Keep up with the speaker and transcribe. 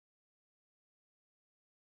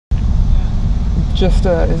Just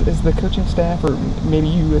is the coaching staff, or maybe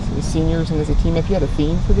you as seniors and as a team, if you had a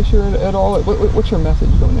theme for this year at all, what's your message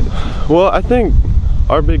going into the season? Well, I think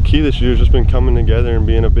our big key this year has just been coming together and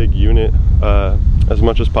being a big unit as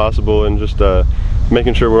much as possible, and just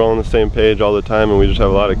making sure we're all on the same page all the time, and we just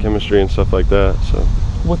have a lot of chemistry and stuff like that. So,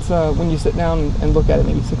 what's when you sit down and look at it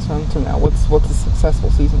maybe 6 months from now, what's a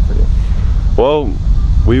successful season for you? Well,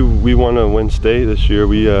 we want to win state this year.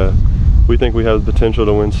 We think we have the potential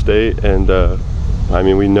to win state, and I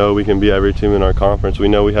mean, we know we can beat every team in our conference. We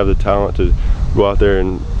know we have the talent to go out there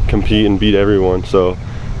and compete and beat everyone. So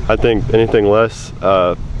I think anything less,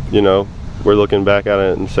 you know, we're looking back at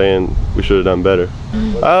it and saying we should have done better.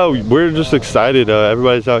 We're just excited.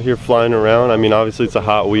 Everybody's out here flying around. I mean, obviously it's a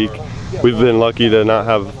hot week. We've been lucky to not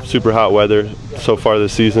have super hot weather so far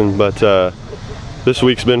this season, but this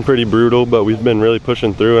week's been pretty brutal, but we've been really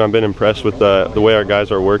pushing through, and I've been impressed with the way our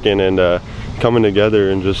guys are working and coming together,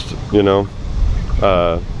 and just, you know,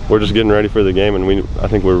 we're just getting ready for the game, and I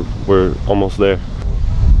think we're almost there.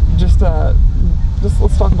 Just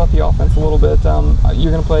let's talk about the offense a little bit.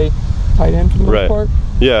 You're going to play tight end for the most part?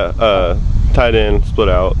 Yeah, tight end, split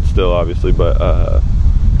out still, obviously, but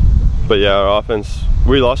yeah, our offense,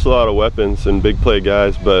 we lost a lot of weapons and big play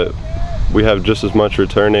guys, but we have just as much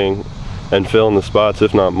returning and filling the spots,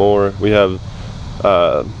 if not more. We have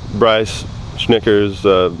Bryce Schnickers,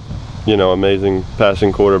 you know, amazing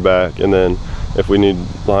passing quarterback, and then if we need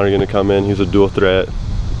Lonergan to come in, he's a dual threat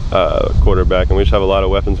quarterback, and we just have a lot of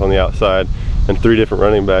weapons on the outside and 3 different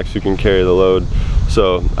running backs who can carry the load.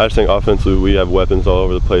 So I just think offensively we have weapons all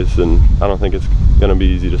over the place, and I don't think it's going to be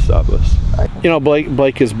easy to stop us. You know,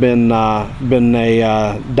 Blake has been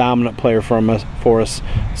a dominant player for us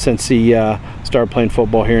since he started playing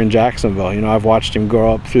football here in Jacksonville. You know, I've watched him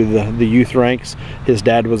grow up through the youth ranks. His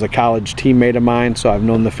dad was a college teammate of mine, so I've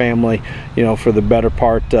known the family, you know, for the better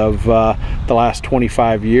part of the last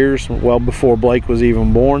 25 years, well before Blake was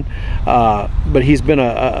even born. But he's been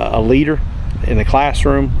a leader in the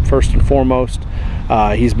classroom, first and foremost.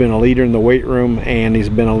 He's been a leader in the weight room, and he's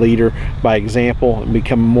been a leader by example and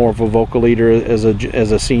become more of a vocal leader as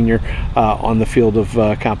a senior on the field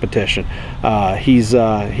of competition. He's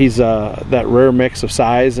that rare mix of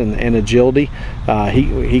size and agility.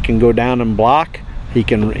 He can go down and block. He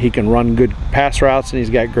can run good pass routes, and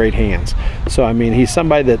he's got great hands. So I mean, he's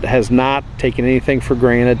somebody that has not taken anything for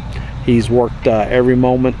granted. He's worked every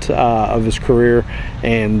moment of his career,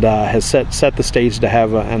 and has set the stage to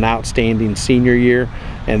have an outstanding senior year.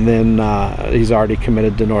 And then he's already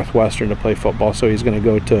committed to Northwestern to play football, so he's going to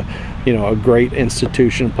go to, you know, a great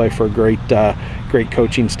institution, play for a great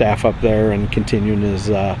coaching staff up there, and continuing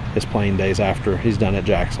his playing days after he's done at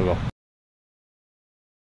Jacksonville.